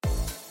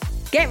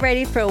Get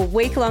ready for a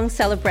week-long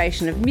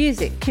celebration of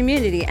music,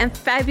 community and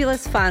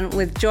fabulous fun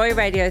with Joy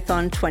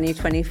Radiothon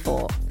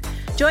 2024.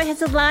 Joy has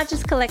the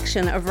largest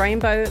collection of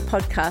rainbow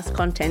podcast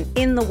content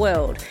in the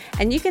world,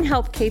 and you can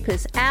help keep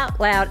us out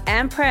loud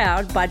and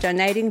proud by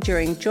donating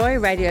during Joy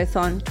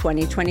Radiothon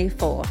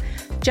 2024.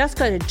 Just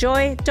go to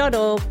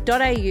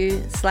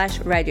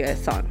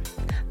joy.org.au/radiothon.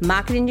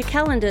 Mark it in your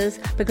calendars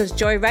because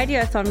Joy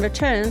Radiothon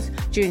returns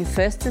June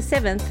 1st to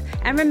 7th,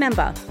 and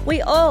remember,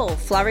 we all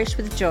flourish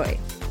with joy.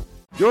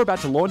 You're about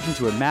to launch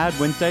into a Mad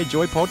Wednesday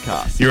Joy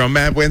podcast. You're on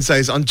Mad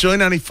Wednesdays on Joy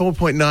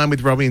 94.9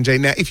 with Robbie and Jay.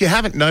 Now, if you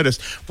haven't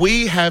noticed,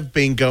 we have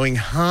been going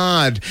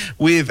hard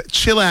with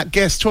Chill Out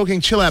guests,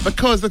 talking Chill Out,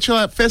 because the Chill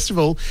Out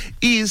Festival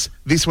is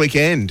this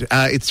weekend.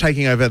 It's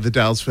taking over the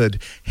Daylesford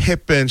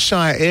Hepburn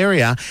Shire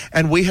area,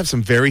 and we have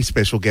some very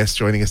special guests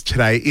joining us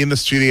today in the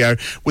studio.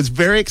 Was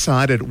very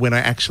excited when I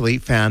actually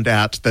found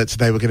out that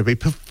they were going to be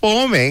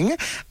performing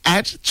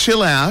at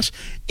Chill Out.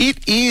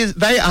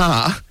 They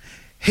are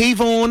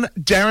Heavon,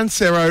 Darren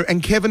Serro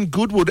and Kevin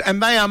Goodwood,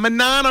 and they are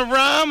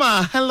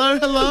Mananarama. Hello.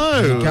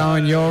 How's it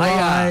going? You're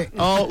right.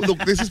 Oh, look,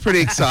 this is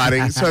pretty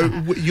exciting. So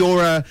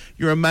you're a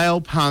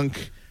male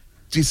punk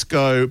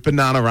disco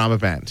Mananarama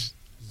band.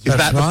 Is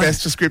that right? The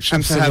best description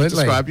Absolutely. to have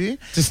describe you?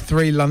 Just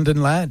three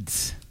London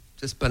lads.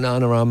 Just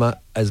Mananarama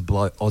as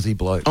Aussie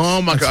blokes.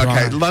 Oh, my God.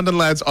 Okay, right. London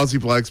lads,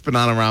 Aussie blokes,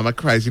 Mananarama,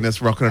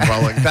 craziness, rocking and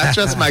rolling. That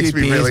just makes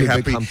me really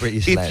happy.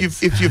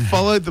 If you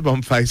followed them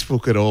on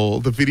Facebook at all,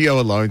 the video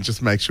alone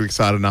just makes you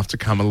excited enough to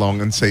come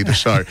along and see the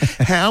show.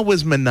 How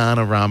was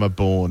Mananarama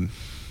born?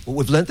 Well,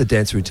 we've learnt the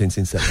dance routine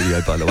since that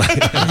video, by the way.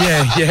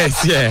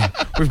 Yeah.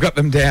 We've got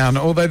them down.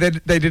 Although they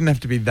didn't have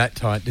to be that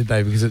tight, did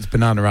they? Because it's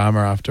Bananarama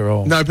after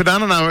all. No,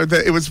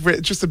 Bananarama, it was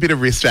just a bit of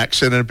wrist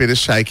action and a bit of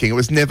shaking. It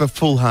was never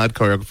full hard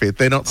choreography.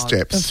 They're not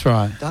steps. That's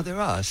right. No,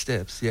 there are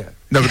steps, yeah.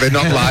 No, but they're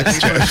not like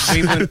steps.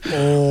 We went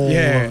all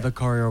of the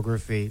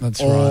choreography.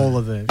 That's all right.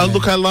 of it. Oh,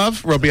 look,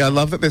 Robbie, I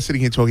love that they're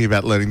sitting here talking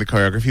about learning the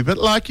choreography, but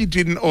like you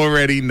didn't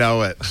already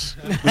know it.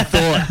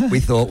 We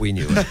thought we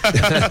knew it.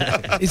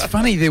 It's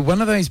funny, they're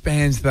one of those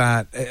bands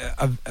that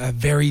are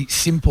very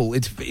simple.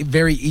 It's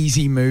very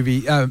easy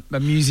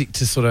music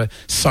to sort of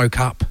soak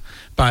up,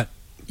 but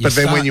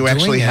then when you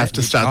actually have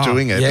to start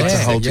doing it, it's a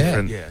whole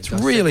different... Yeah, it's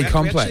really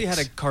complex. We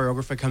actually had a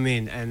choreographer come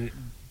in and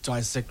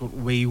dissect what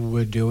we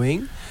were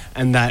doing,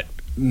 and that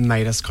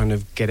made us kind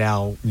of get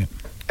our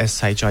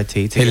SHIT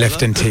together. He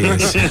left in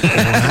tears.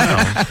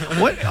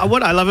 Wow.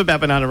 What I love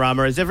about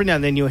Bananarama is every now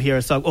and then you'll hear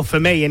a song, or for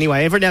me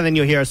anyway, every now and then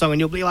you'll hear a song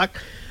and you'll be like,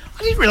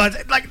 I didn't realise,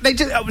 they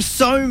just,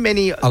 so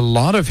many a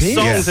lot of hits.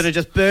 songs that are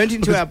just burnt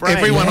into our brain.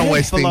 Everyone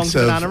always thinks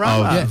of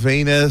Bananarama.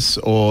 Venus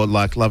or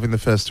like Love in the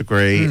First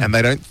Degree, and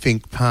they don't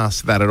think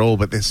past that at all,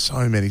 but there's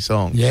so many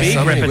songs. Yeah. Big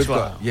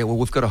repertoire.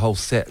 We've got a whole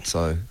set,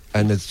 so,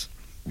 and it's...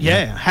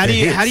 Yeah, how do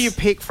you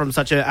pick from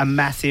such a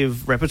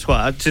massive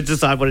repertoire to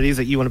decide what it is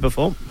that you want to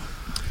perform?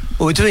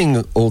 Well, we're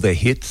doing all their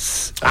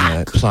hits,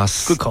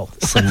 plus good call.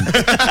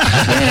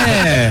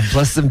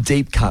 Plus some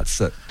deep cuts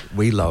that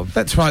we love.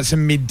 That's right,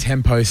 some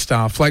mid-tempo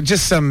stuff. Like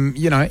just some,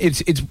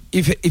 it's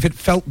if it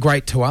felt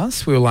great to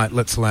us, we were like,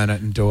 let's learn it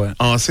and do it.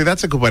 Oh, see,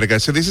 that's a good way to go.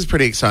 So this is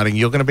pretty exciting.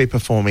 You're going to be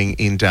performing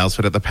in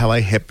Daylesford at the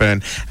Palais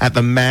Hepburn at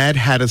the Mad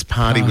Hatters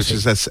Party, which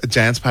is a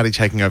dance party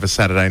taking over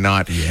Saturday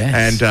night.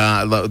 Yes.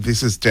 And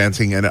this is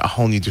dancing at a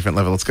whole new different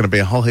level. It's going to be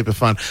a whole heap of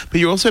fun. But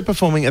you're also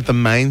performing at the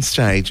main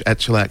stage at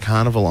Chill Out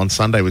Carnival on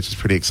Sunday, which is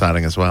pretty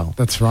exciting as well.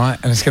 That's right.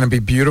 And it's going to be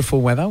beautiful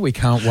weather. We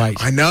can't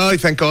wait. I know.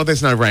 Thank God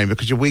there's no rain,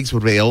 because your wigs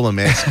would be all a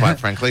mess, quite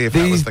frankly, if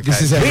that was the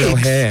case. This is our real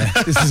hair.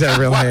 This is our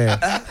real hair.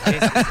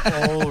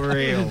 It's all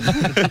real.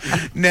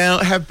 Now,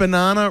 have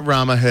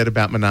Bananarama heard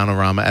about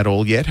Mananarama at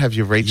all yet? Have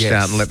you reached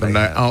out and let them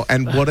know? Oh,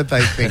 and what did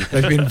they think?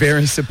 They've been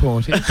very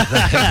supportive.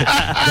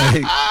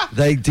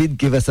 they did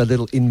give us a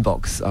little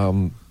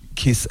inbox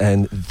kiss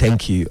and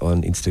thank you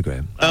on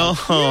Instagram.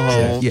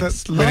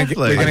 That's lovely.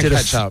 We're going to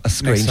catch up a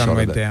screenshot next time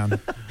we're of it. down.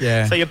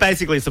 Yeah. So you're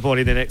basically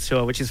supporting the next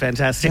tour, which is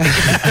fantastic.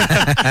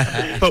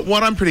 But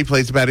what I'm pretty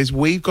pleased about is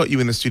we've got you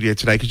in the studio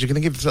today because you're going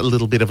to give us a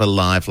little bit of a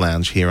live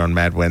lounge here on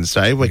Mad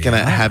Wednesday. We're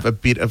going to have a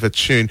bit of a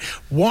tune.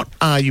 What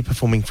are you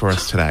performing for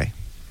us today?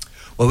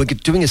 Well, we're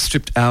doing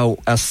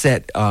our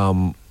set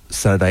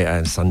Saturday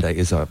and Sunday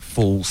is a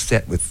full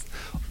set with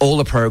all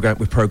the program.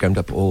 We've programmed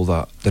up all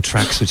the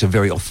tracks, which are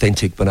very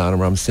authentic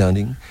Bananarama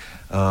sounding.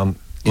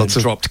 Lots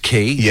of dropped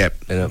key.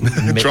 Yep.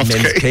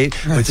 Men's key.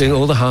 We're doing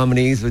all the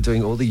harmonies. We're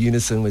doing all the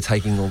unison. We're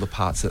taking all the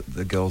parts that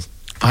the girls...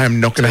 I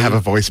am not going to have a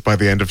voice by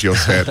the end of your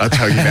set. I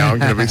tell you now, I'm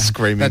going to be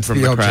screaming from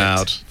the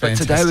crowd. But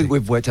today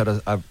we've worked out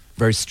a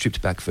very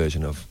stripped back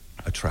version of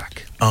a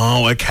track.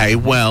 Oh, okay.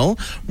 Well,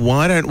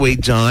 why don't we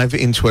dive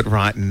into it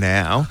right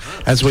now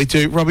as we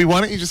do. Robbie,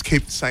 why don't you just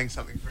keep saying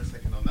something for a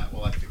second on that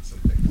while I fix some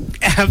things?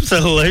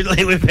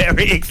 Absolutely. We're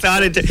very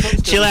excited.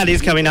 Chill Out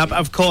is coming up,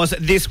 of course,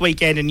 this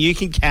weekend, and you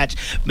can catch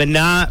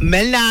now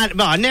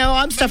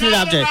I'm stuffing it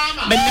up, dude.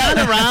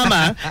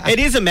 Mananarama. It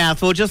is a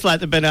mouthful, just like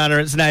the banana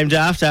it's named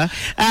after.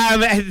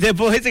 The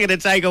boys are going to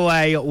take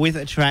away with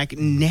a track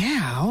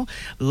now,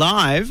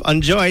 live on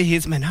Joy.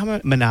 Here's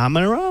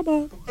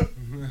Mananarama.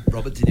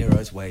 Robert De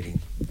Niro's Waiting.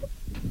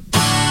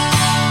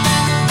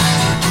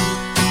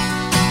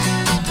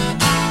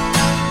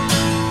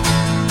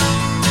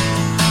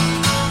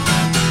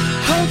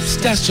 Hope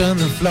stashed on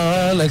the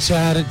floor like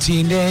shattered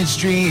teenage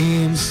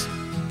dreams.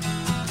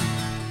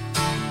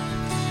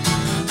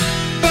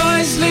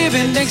 Boys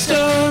living next door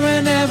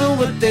are never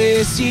what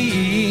they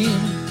seem.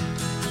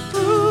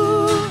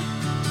 Ooh.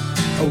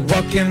 A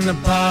walk in the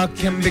park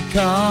can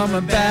become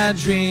a bad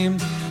dream.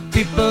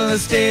 People are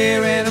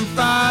staring and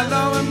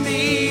following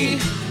me.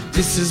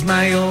 This is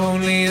my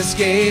only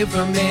escape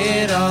from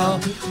it all.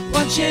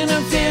 Watching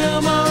a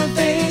film or a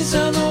face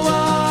on the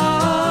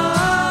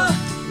wall.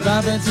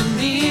 Robert De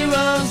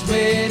Niro's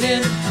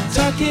waiting,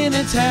 talking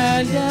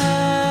Italian.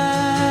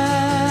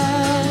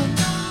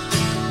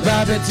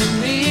 Robert De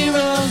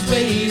Niro's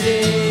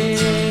waiting.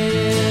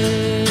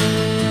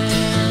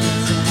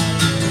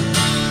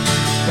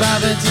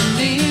 Robert De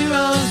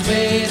Niro's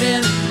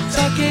waiting,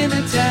 talking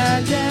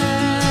Italian.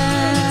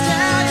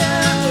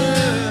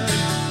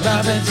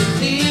 Robert De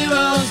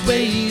Niro's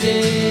waiting.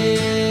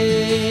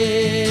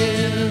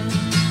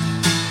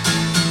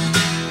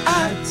 I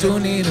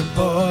don't need a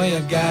boy, I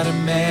got a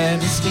man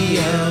to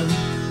steal.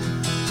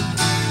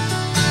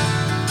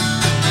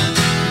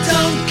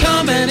 Don't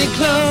come any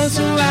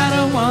closer, I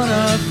don't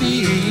wanna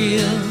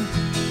feel.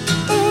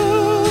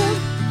 Ooh.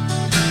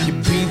 You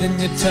breathe and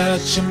you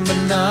touch him, but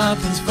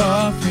nothing's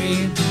for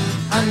free.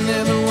 I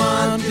never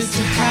want this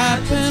to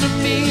happen to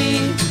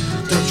me.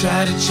 Don't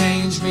try to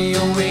change me,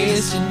 you're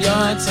wasting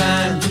your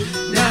time.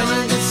 Now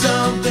you got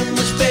something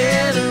much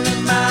better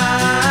in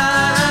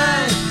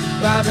mind.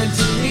 Robert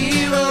De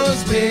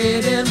Niro's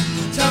waiting,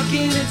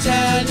 talking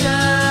Italian.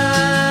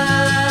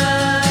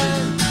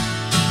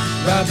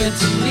 Robert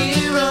De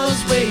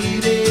Niro's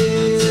waiting.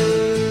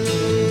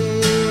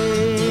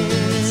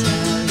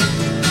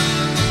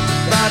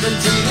 Robert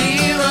De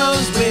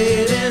Niro's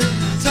waiting,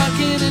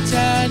 talking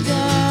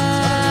Italian.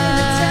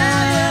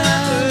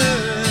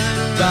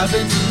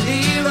 Robert De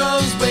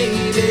Niro's waiting.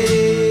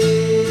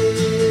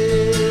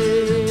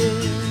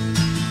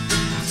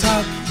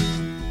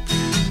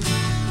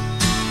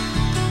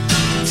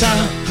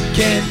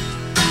 Talking.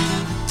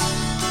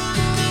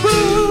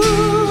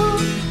 Woo.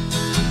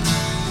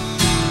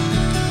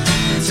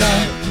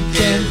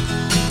 Talking.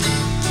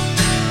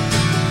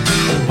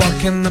 A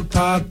walk in the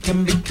park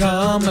can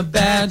become a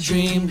bad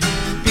dream.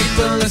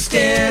 People are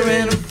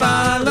staring and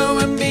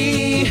following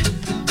me.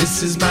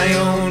 This is my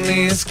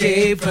only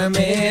escape from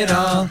it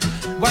all.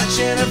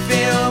 Watching a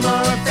film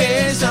or a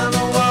face on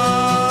the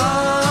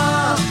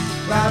wall.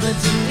 Robert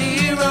De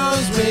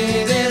Niro's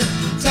waiting,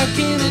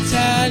 talking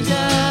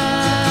Italian.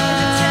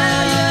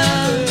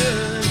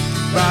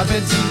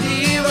 Robert De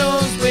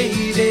Niro's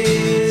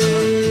waiting.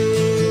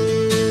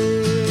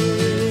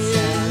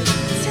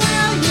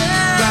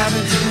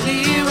 Robert De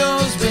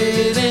Niro's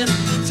waiting,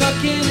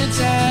 talking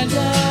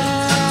Italian.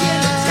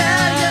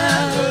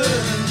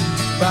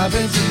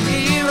 Robert De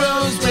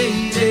Niro's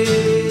waiting.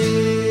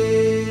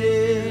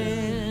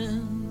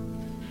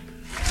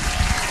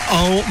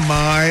 Oh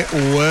my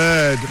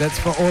word. That's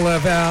for all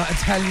of our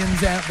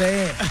Italians out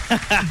there.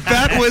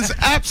 That was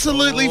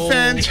absolutely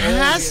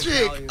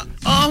fantastic.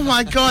 Oh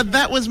my God,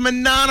 that was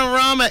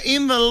Mananarama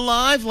in the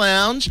live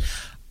lounge.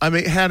 I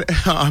mean,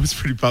 I was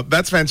pretty pumped.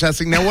 That's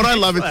fantastic. Now, what I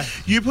love is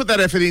you put that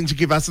effort in to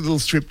give us a little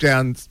stripped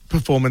down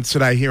performance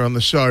today here on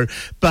the show,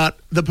 but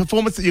the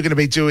performance that you're going to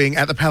be doing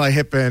at the Palais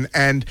Hepburn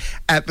and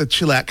at the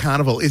Chill Out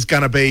Carnival is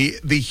going to be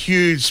the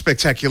huge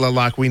spectacular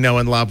like we know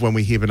and love when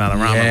we hear Mananarama,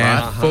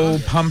 right? Full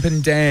pump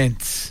and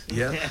dance.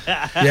 Yep.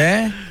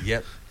 Yeah?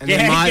 Yep. And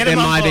Yeah, get 'em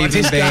on board.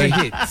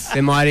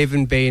 there might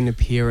even be an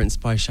appearance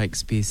by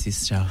Shakespeare's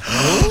sister.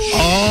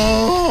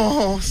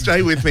 Oh,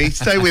 stay with me.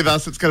 Stay with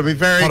us. It's going to be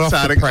very Hot off the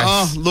exciting. press.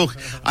 Oh, look,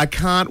 I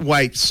can't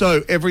wait.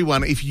 So,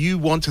 everyone, if you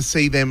want to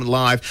see them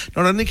live,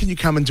 not only can you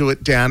come and do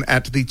it down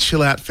at the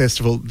Chill Out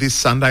Festival this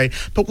Sunday,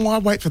 but why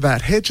wait for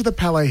that? Head to the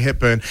Palais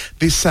Hepburn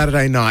this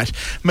Saturday night.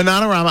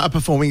 Mananarama are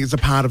performing as a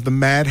part of the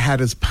Mad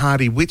Hatters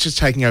Party, which is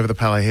taking over the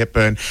Palais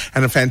Hepburn,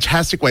 and a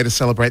fantastic way to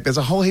celebrate. There's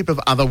a whole heap of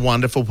other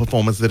wonderful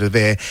performers that are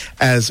there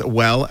as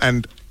well,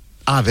 and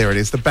there it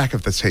is, the back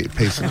of the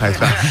piece of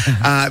paper.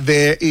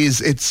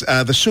 It's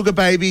the Sugar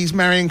Babies,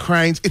 Marion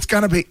Cranes. It's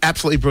going to be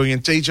absolutely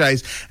brilliant.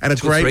 DJs and a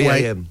great 3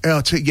 way. a.m.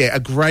 A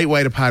great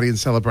way to party and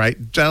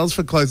celebrate.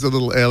 Dalesford closed a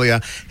little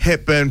earlier.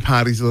 Hepburn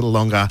parties a little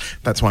longer.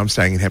 That's why I'm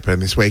staying in Hepburn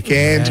this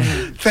weekend.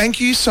 Yeah. Thank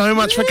you so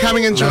much for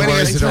coming and joining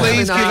us.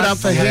 Please give it up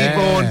for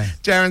Heborn,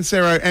 Darren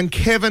Serro, and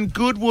Kevin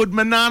Goodwood.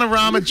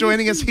 Mananarama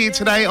joining us here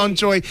today on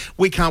Joy.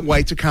 We can't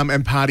wait to come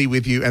and party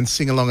with you and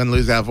sing along and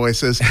lose our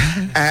voices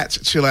at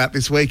Chill Out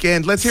this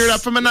weekend. Let's hear it up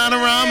for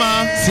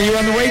Mananarama. See you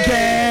on the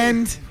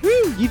weekend.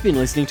 You've been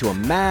listening to a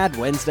Mad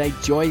Wednesday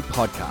Joy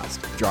podcast,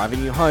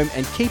 driving you home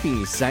and keeping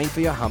you sane for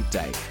your hump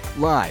day.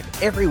 Live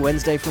every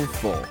Wednesday from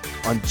 4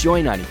 on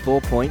Joy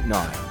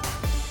 94.9.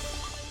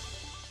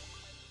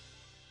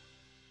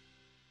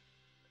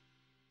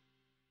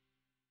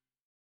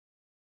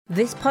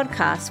 This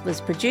podcast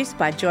was produced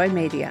by Joy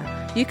Media.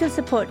 You can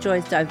support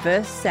Joy's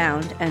diverse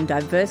sound and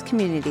diverse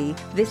community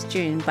this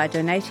June by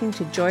donating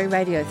to Joy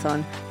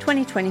Radiothon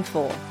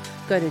 2024.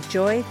 Go to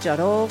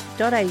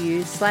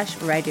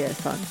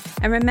joy.org.au/radiothon.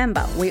 And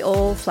remember, we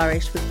all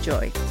flourish with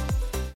joy.